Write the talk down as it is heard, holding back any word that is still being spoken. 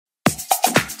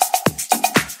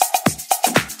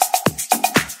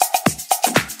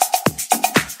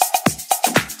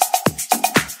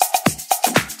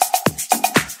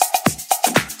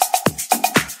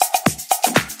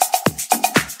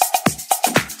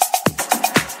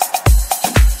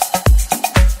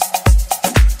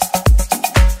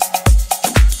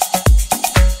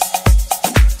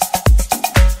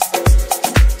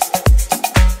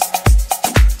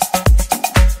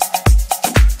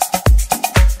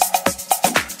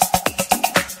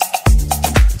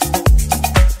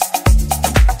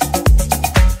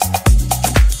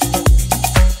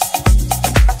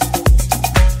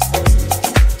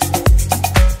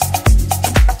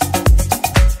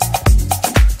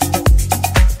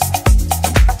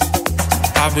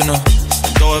I've been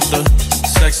throw up the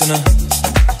sex in her.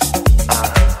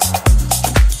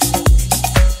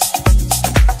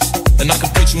 And I can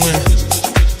put you in.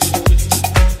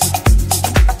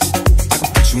 I can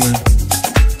put you in.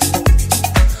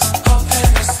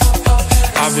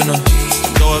 I've been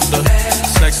throw up the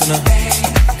sex in her.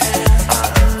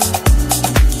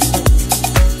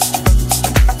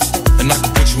 And I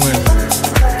can put you in.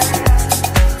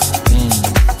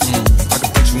 I can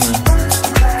put you in.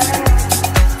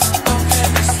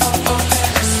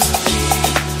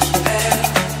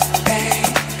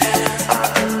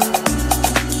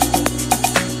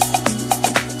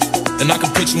 And I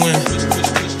can put you in.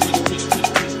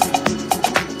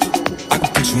 I can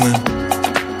put you in.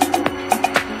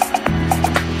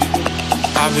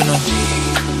 I've been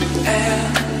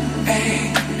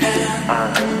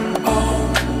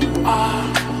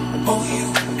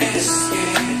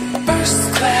First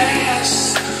class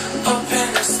up in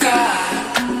the sky.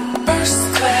 First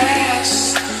class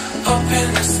up in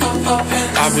the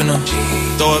I've been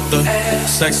throw up the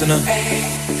sex in her.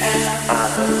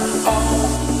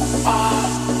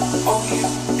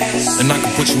 And I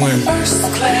can put you in. First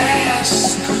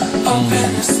class up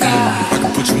in the sky. I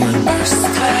can put you in. First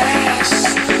class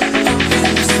up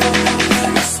in the sky.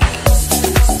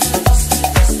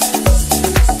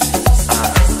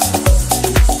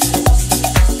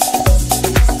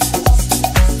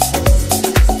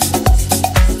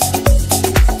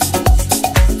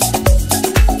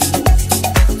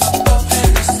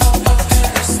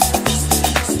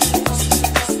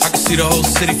 See the whole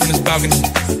city from this balcony.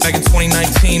 Back in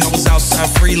 2019, I was outside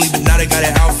freely, but now they got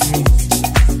it out for me.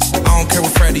 I don't care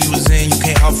what Friday you was in, you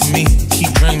can't out for me.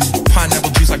 Keep dreaming, pineapple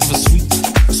juice like it was sweet,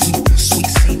 sweet, sweet,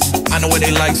 sweet. I know what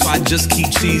they like, so I just keep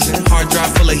cheesing. Hard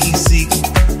drive full of heat seeking.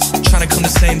 Trying to come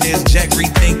the same day as Jack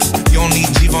rethinking. You don't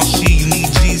need Givenchy, you need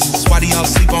Jesus. Why do y'all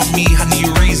sleep on me? I need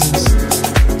reasons.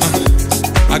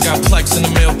 I got Plex in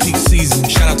the mail peak season.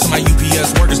 Shout out to my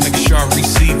UPS workers, making sure I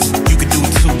receive it. You can do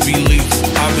it too, believe.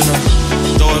 I've been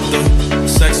throw up the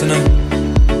sex in her.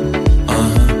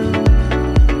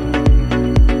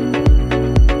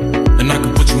 And I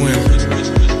can put you in.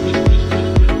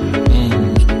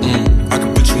 I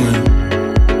can put you in.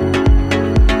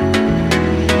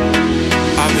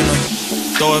 I've been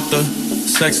throw up the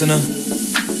sex in her.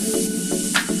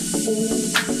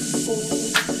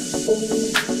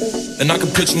 And I can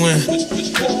put you in.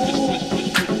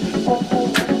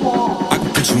 I can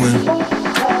put you in.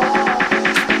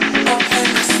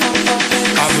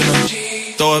 I've been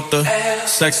throw up the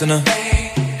sex in her.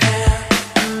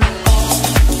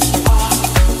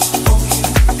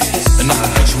 And I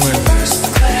can put you in.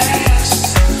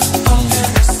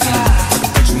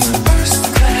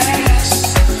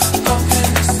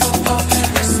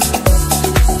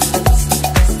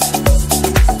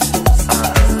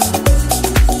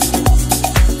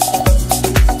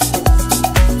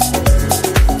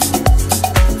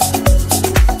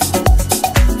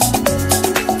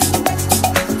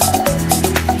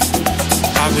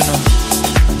 I've been